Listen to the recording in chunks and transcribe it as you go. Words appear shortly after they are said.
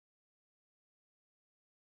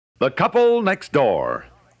The Couple Next Door.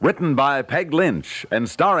 Written by Peg Lynch and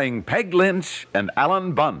starring Peg Lynch and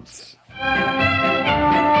Alan Bunce.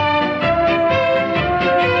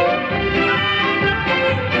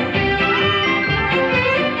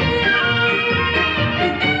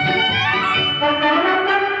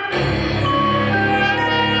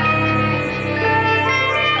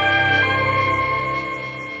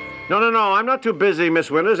 No, I'm not too busy,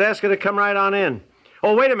 Miss Winters. Ask her to come right on in.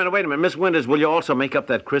 Oh, wait a minute. Miss Winters, will you also make up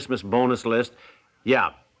that Christmas bonus list?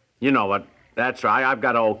 Yeah, you know what. That's right. I've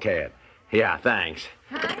got to okay it. Yeah, thanks.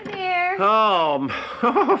 Hi, dear.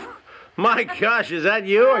 Oh, my gosh, is that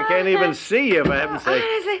you? I can't even see you, for heaven's sake.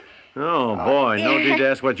 Oh, boy, no need to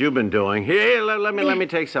ask what you've been doing. Here, let me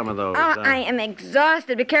take some of those. I am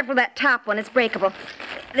exhausted. Be careful of that top one. It's breakable.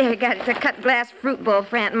 There you got it. It's a cut glass fruit bowl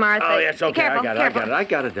for Aunt Martha. Oh, yes, okay. Careful, I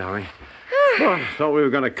got it, darling. I thought we were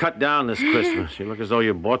going to cut down this Christmas. You look as though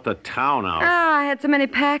you bought the town out. Oh, I had so many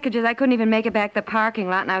packages, I couldn't even make it back to the parking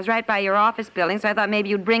lot, and I was right by your office building, so I thought maybe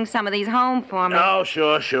you'd bring some of these home for me. Oh,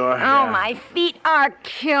 sure. Oh, yeah. my feet are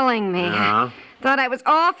killing me. Yeah? Thought I was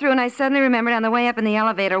all through, and I suddenly remembered on the way up in the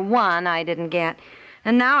elevator, one I didn't get.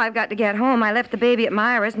 And now I've got to get home. I left the baby at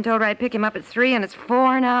Myra's and told her I'd pick him up at 3, and it's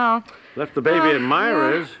 4 now. Left the baby at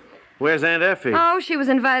Myra's? Yeah. Where's Aunt Effie? Oh, she was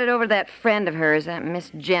invited over to that friend of hers, Miss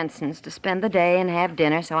Jensen's, to spend the day and have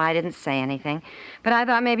dinner, so I didn't say anything. But I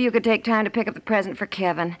thought maybe you could take time to pick up the present for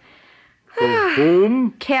Kevin. For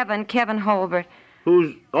whom? Kevin Holbert.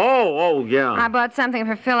 Who's... Oh, yeah. I bought something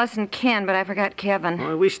for Phyllis and Ken, but I forgot Kevin.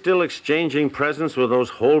 Are we still exchanging presents with those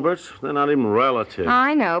Holberts? They're not even relatives.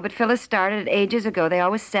 I know, but Phyllis started it ages ago. They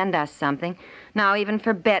always send us something. Now even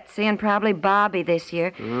for Betsy and probably Bobby this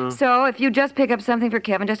year. So if you just pick up something for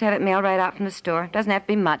Kevin, just have it mailed right out from the store. Doesn't have to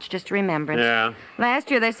be much, just a remembrance. Yeah.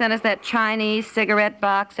 Last year they sent us that Chinese cigarette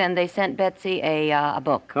box, and they sent Betsy a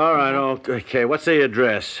book. All right, okay. What's the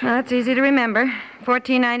address? Well, it's easy to remember.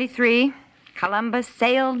 1493. Columbus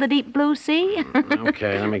sailed the deep blue sea.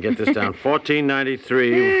 Okay, let me get this down.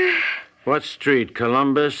 1493. What street?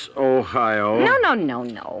 Columbus, Ohio.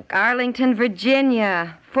 No. Arlington,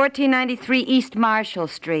 Virginia. 1493 East Marshall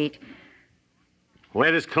Street.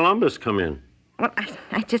 Where does Columbus come in? Well,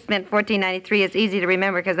 I just meant 1493 is easy to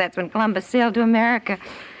remember because that's when Columbus sailed to America.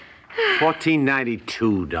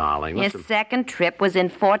 1492, darling. His second trip was in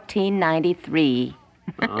 1493.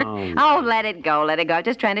 Oh, let it go. I'm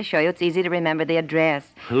just trying to show you it's easy to remember the address.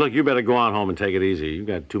 Look, you better go on home and take it easy. You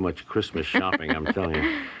got too much Christmas shopping, I'm telling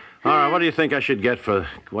you. All right, what do you think I should get for,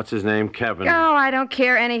 what's his name, Kevin? Oh, I don't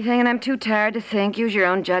care anything, and I'm too tired to think. Use your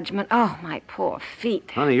own judgment. Oh, my poor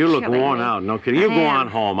feet. Honey, you look Killing worn me. out. No kidding. You go on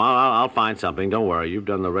home. I'll find something. Don't worry. You've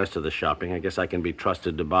done the rest of the shopping. I guess I can be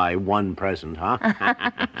trusted to buy one present, huh?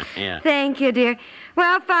 Yeah. Thank you, dear.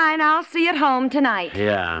 Well, fine. I'll see you at home tonight.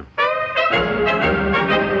 Yeah.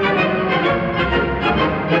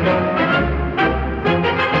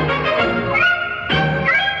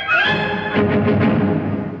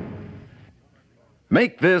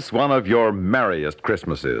 Make this one of your merriest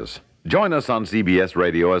Christmases. Join us on CBS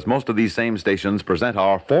Radio as most of these same stations present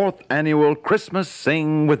our 4th annual Christmas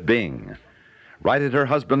Sing with Bing. Right at her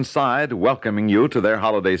husband's side, welcoming you to their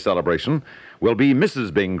holiday celebration, will be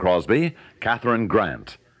Mrs. Bing Crosby, Catherine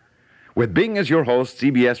Grant. With Bing as your host,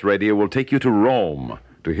 CBS Radio will take you to Rome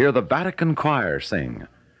to hear the Vatican Choir sing.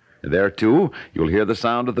 There, too, you'll hear the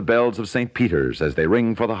sound of the bells of St. Peter's as they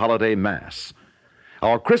ring for the holiday Mass.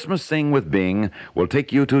 Our Christmas Sing with Bing will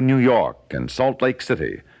take you to New York and Salt Lake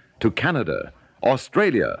City, to Canada,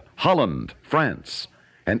 Australia, Holland, France,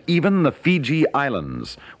 and even the Fiji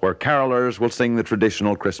Islands, where carolers will sing the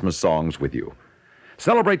traditional Christmas songs with you.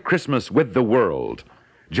 Celebrate Christmas with the world.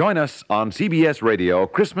 Join us on CBS Radio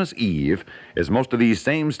Christmas Eve as most of these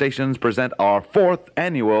same stations present our 4th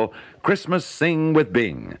annual Christmas Sing with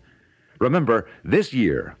Bing. Remember, this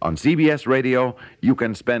year on CBS Radio, you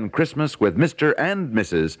can spend Christmas with Mr. and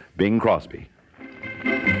Mrs. Bing Crosby.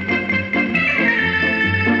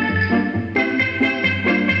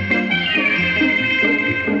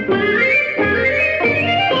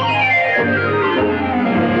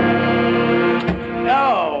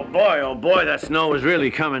 Oh, boy, that snow is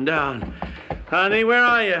really coming down. Honey, where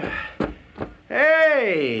are you?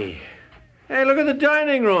 Hey, look at the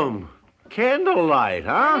dining room. Candlelight,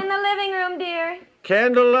 huh? I'm in the living room, dear.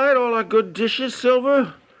 Candlelight, all our good dishes,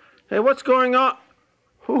 Silver. Hey, what's going on?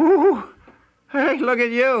 Ooh, hey, look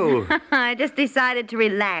at you. I just decided to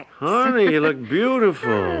relax. Honey, you look beautiful.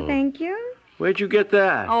 Oh, thank you. Where'd you get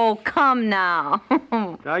that? Oh, come now.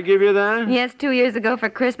 Did I give you that? Yes, 2 years ago for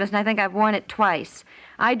Christmas, and I think I've worn it twice.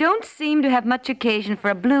 I don't seem to have much occasion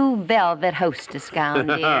for a blue velvet hostess gown,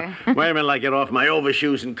 dear. Wait a minute till I get off my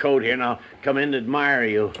overshoes and coat here, and I'll come in and admire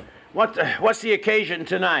you. What's the occasion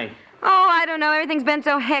tonight? Oh, I don't know. Everything's been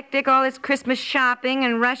so hectic, all this Christmas shopping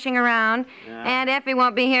and rushing around. Yeah. Aunt Effie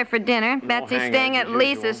won't be here for dinner. Betsy's hang-outs staying at as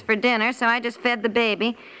Lisa's usual. for dinner, so I just fed the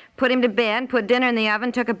baby, put him to bed, put dinner in the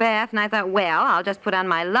oven, took a bath, and I thought, well, I'll just put on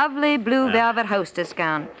my lovely blue velvet hostess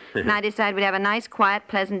gown. And I decided we'd have a nice, quiet,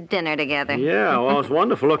 pleasant dinner together. Yeah, well, it's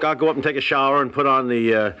wonderful. Look, I'll go up and take a shower and put on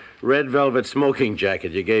the red velvet smoking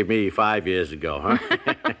jacket you gave me 5 years ago,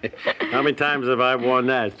 huh? How many times have I worn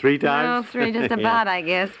that? 3 times? Well, 3, just about, I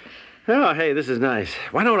guess. Oh, hey, this is nice.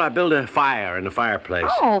 Why don't I build a fire in the fireplace?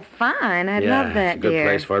 Oh, fine. I'd yeah, love that, it's a good dear.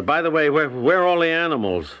 place for it. By the way, where are all the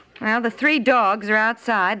animals? Well, the 3 dogs are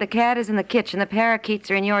outside. The cat is in the kitchen. The parakeets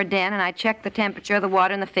are in your den, and I checked the temperature of the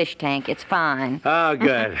water in the fish tank. It's fine. Oh,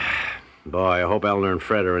 good. Boy, I hope Eleanor and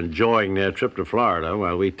Fred are enjoying their trip to Florida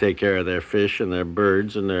while we take care of their fish and their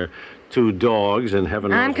birds and their 2 dogs and heaven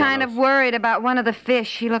knows I'm what kind else. of worried about one of the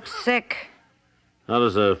fish. He looks sick. How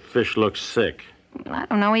does a fish look sick? I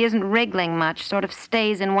don't know. He isn't wriggling much. Sort of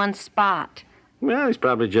stays in one spot. Well, he's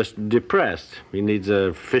probably just depressed. He needs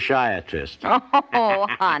a fishiatrist. Oh,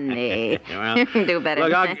 honey. Well, You can do better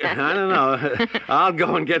Look, than that. I don't know. I'll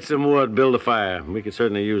go and get some wood, build a fire. We could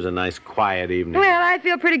certainly use a nice, quiet evening. Well, I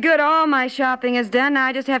feel pretty good. All my shopping is done. Now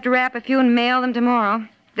I just have to wrap a few and mail them tomorrow.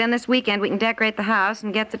 Then this weekend we can decorate the house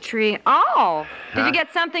and get the tree. Oh! Did you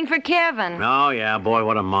get something for Kevin? Oh, yeah, boy,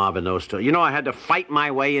 what a mob in those stores. You know, I had to fight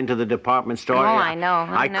my way into the department store. Oh, I know,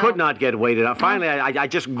 I know. could not get waited on. Finally, I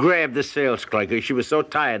just grabbed the sales clerk. She was so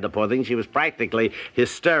tired, the poor thing. She was practically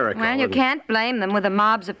hysterical. Well, you And- can't blame them with the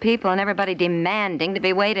mobs of people and everybody demanding to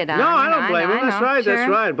be waited on. No, I You know, don't blame know, her. I That's know, right, sure. that's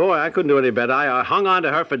right. Boy, I couldn't do any better. I hung on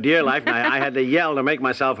to her for dear life, and I had to yell to make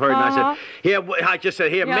myself heard. And I Uh-huh. said, here, I just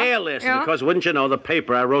said, here, Yeah, mail this. yeah. And of course, wouldn't you know, the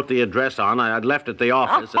paper I wrote the address on, I'd left at the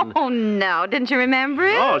office. And Oh, no. Didn't you remember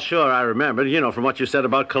it? Oh, sure, I remembered. You know, from what you said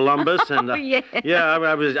about Columbus, and Oh, yeah.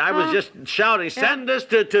 I was just shouting, send this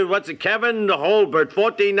to what's it, Kevin Holbert,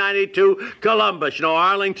 1492 Columbus, you know,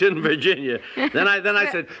 Arlington, Virginia. Then I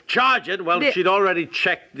said, charge it. Well, Dear- she'd already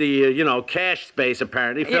checked the cash space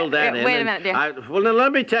apparently, filled that in. wait a and minute, dear. Well, then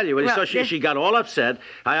let me tell you. Well, So dear- she got all upset.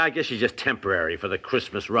 I guess she's just temporary for the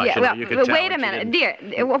Christmas rush. Yeah, you know, well, you could tell wait when a she minute.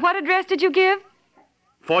 didn't- Dear, what address did you give?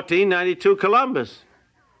 1492 Columbus.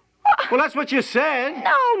 Well, that's what you said.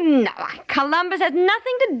 No. Columbus has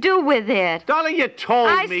nothing to do with it. Darling, you told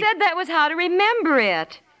I me. said that was how to remember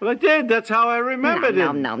it. Well, I did. That's how I remembered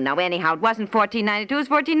it. No. Anyhow, it wasn't 1492. It was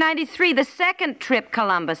 1493, the second trip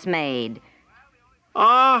Columbus made.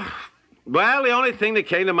 Well, the only thing that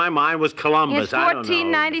came to my mind was Columbus. It's I don't know.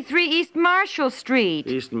 1493 East Marshall Street.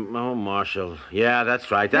 Marshall. Yeah, that's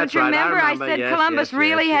right. That's Don't you right. remember I said Yes, Columbus yes,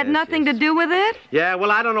 really yes, had yes, nothing yes. to do with it? Yeah,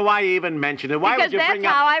 well, I don't know why you even mentioned it. Why Because would you that's bring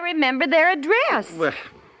how up... I remember their address. Well,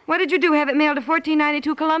 What did you do, have it mailed to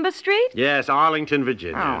 1492 Columbus Street? yes, Arlington,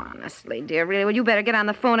 Virginia. Oh, honestly, dear, really. Well, you better get on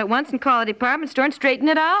the phone at once and call a department store and straighten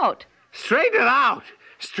it out. Straighten it out.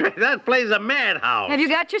 That place is a madhouse. Have you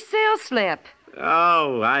got your sales slip?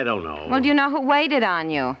 Oh, I don't know. Well, do you know who waited on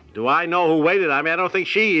you? Do I know who waited? I mean, I don't think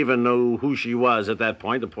she even knew who she was at that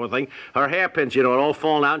point, the poor thing. Her hairpins, you know, had all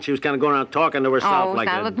fallen out, and she was kind of going around talking to herself Oh, like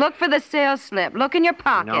now that. look for the sales slip. Look in your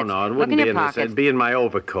pockets. No, it look wouldn't in be your in this. pockets. It'd be in my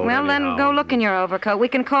overcoat. Well, anyhow. then go look in your overcoat. We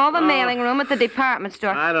can call the mailing room at the department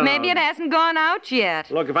store. I don't Maybe know. it hasn't gone out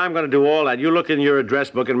yet. Look, if I'm going to do all that, you look in your address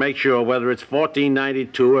book and make sure whether it's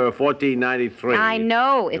 1492 or 1493. I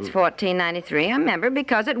know it's 1493. I remember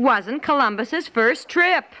because it wasn't Columbus's first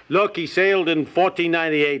trip. Look, he sailed in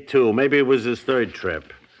 1498, too. Maybe it was his third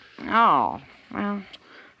trip. Oh, well,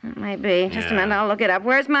 that might be. Just a Yeah. minute, I'll look it up.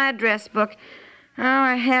 Where's my address book? Oh,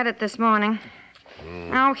 I had it this morning.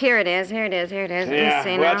 Oh, here it is. Here it is. Let me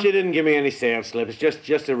see well, now. she didn't give me any sales slip. It's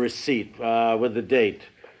just a receipt with the date.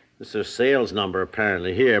 This is a sales number,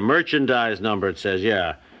 apparently. Here, merchandise number, it says,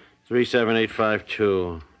 yeah.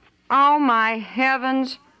 37852. Oh, my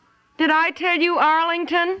heavens. Did I tell you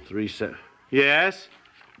Arlington? Yes?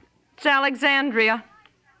 It's Alexandria.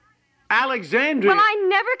 Alexandria. Well, I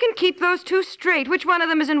never can keep those two straight. Which one of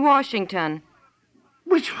them is in Washington?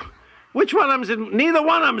 Which one of them's in... Neither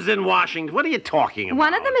one of them's in Washington. What are you talking about?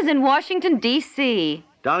 One of them is in Washington, D.C.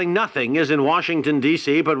 Darling, nothing is in Washington,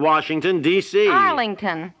 D.C., but Washington, D.C.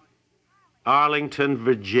 Arlington. Arlington,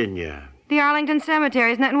 Virginia. The Arlington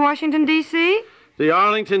Cemetery, isn't that in Washington, D.C.? The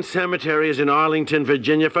Arlington Cemetery is in Arlington,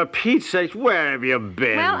 Virginia. For Pete's sake, where have you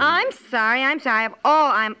been? Well, I'm sorry.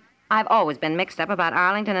 I've always been mixed up about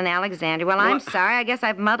Arlington and Alexandria. Well, I'm What? sorry. I guess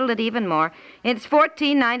I've muddled it even more. It's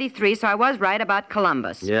 1493, so I was right about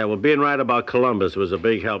Columbus. Yeah, well, being right about Columbus was a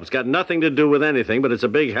big help. It's got nothing to do with anything, but it's a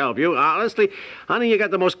big help. You, honestly, honey, you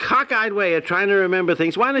got the most cockeyed way of trying to remember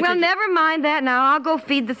things. Why don't Well, you... never mind that now. I'll go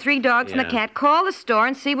feed the 3 dogs and the Yeah. cat. Call the store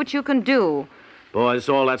and see what you can do. Boy, that's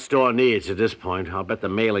all that store needs at this point. I'll bet the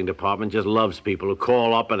mailing department just loves people who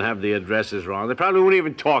call up and have the addresses wrong. They probably won't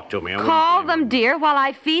even talk to me. I wouldn't Call blame them, dear, while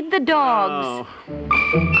I feed the dogs. Oh.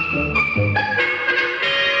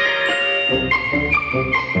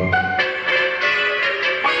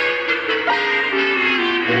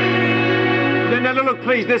 Now, look,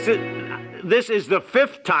 please, this is the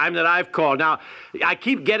 5th time that I've called. Now, I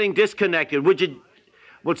keep getting disconnected.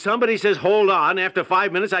 Would somebody says, hold on, after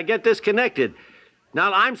 5 minutes, I get disconnected.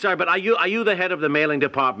 Now, I'm sorry, but are you the head of the mailing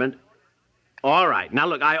department? All right. Now,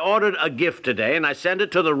 look, I ordered a gift today, and I sent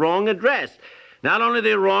it to the wrong address. Not only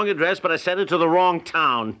the wrong address, but I sent it to the wrong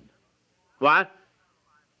town. What?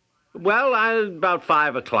 Well, about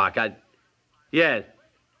 5 o'clock. Yeah.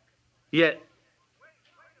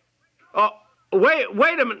 Oh, wait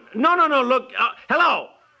a minute. No, look. Hello.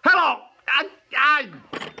 Did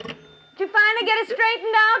you finally get it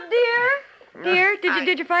straightened out, dear? Dear,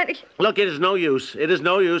 did you finally... Look, it is no use. It is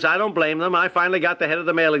no use. I don't blame them. I finally got the head of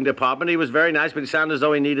the mailing department. He was very nice, but he sounded as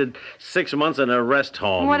though he needed 6 months in a rest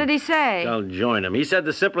home. What did he say? I'll join him. He said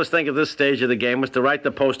the simplest thing at this stage of the game was to write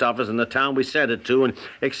the post office in the town we sent it to and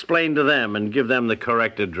explain to them and give them the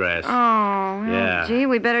correct address. Oh, Yeah. Gee,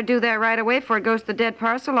 we better do that right away before it goes to the dead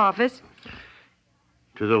parcel office.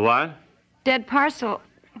 To the what? Dead parcel...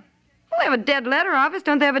 Well, they have a dead letter office.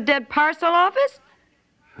 Don't they have a dead parcel office?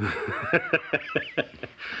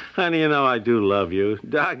 Honey, you know I do love you.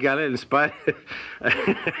 Doggone it, in spite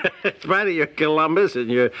of your Columbus and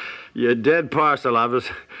your dead parcel office.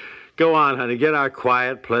 Go on, honey, get our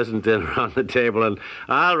quiet, pleasant dinner on the table, and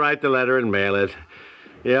I'll write the letter and mail it.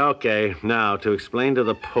 Yeah, okay. Now, to explain to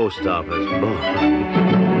the post office.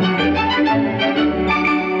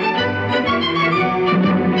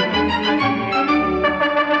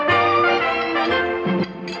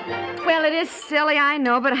 Well, it is silly, I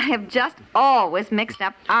know, but I have just always mixed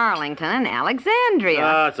up Arlington and Alexandria.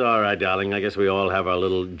 That's all right, darling. I guess we all have our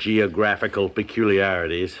little geographical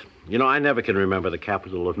peculiarities. You know, I never can remember the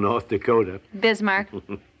capital of North Dakota. Bismarck.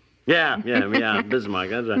 Yeah, Bismarck,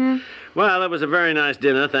 that's right. Well, it was a very nice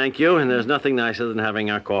dinner, thank you, and there's nothing nicer than having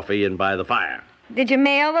our coffee in by the fire. Did you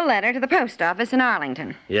mail the letter to the post office in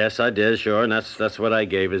Arlington? Yes, I did, sure, and that's what I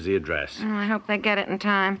gave as the address. Oh, I hope they get it in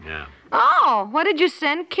time. Yeah. Oh, what did you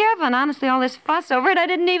send Kevin? Honestly, all this fuss over it, I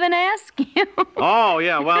didn't even ask you. Oh,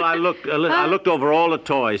 yeah, well, I looked over all the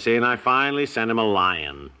toys, see, and I finally sent him a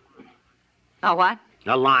lion. Oh, what?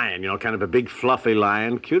 A lion, you know, kind of a big fluffy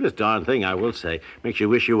lion. Cutest darn thing, I will say. Makes you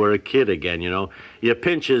wish you were a kid again, you know. You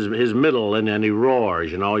pinch his middle and then he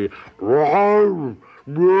roars, you know. You roar,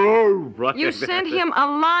 roar. Right? You sent him a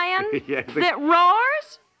lion Yeah, that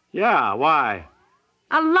roars? Yeah, why?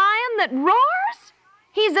 A lion that roars?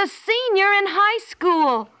 He's a senior in high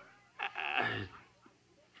school.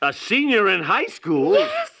 A senior in high school?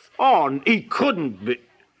 Yes. Oh, he couldn't be.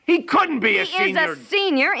 He couldn't be a He senior. is a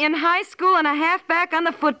senior in high school and a halfback on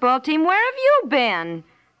the football team. Where have you been?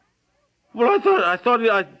 Well, I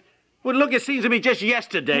thought. Well, look, it seems to me just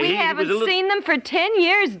yesterday. We he haven't was a little, seen them for 10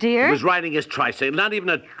 years, dear. He was riding his tricycle. Not even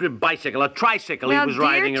a bicycle, a tricycle well, he was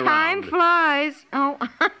riding dear, around. time flies. Oh,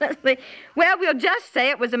 honestly. Well, we'll just say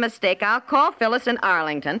it was a mistake. I'll call Phyllis in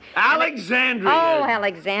Arlington. Alexandria! Oh,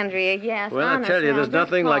 Alexandria, yes. Well, I honestly, tell you, there's I'll just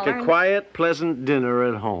nothing call like her a and- quiet, pleasant dinner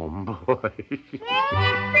at home, boy.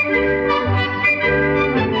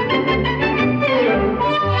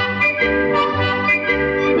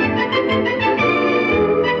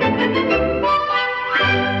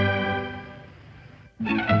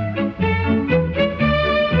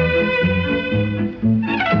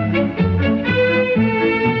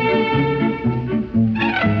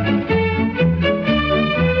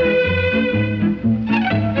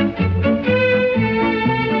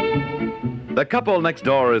 The Couple Next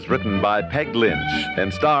Door is written by Peg Lynch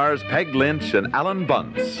and stars Peg Lynch and Alan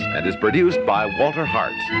Bunce and is produced by Walter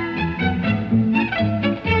Hart.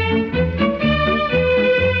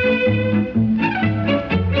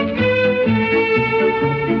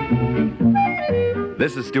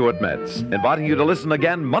 This is Stuart Metz, inviting you to listen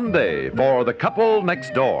again Monday for The Couple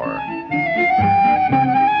Next Door.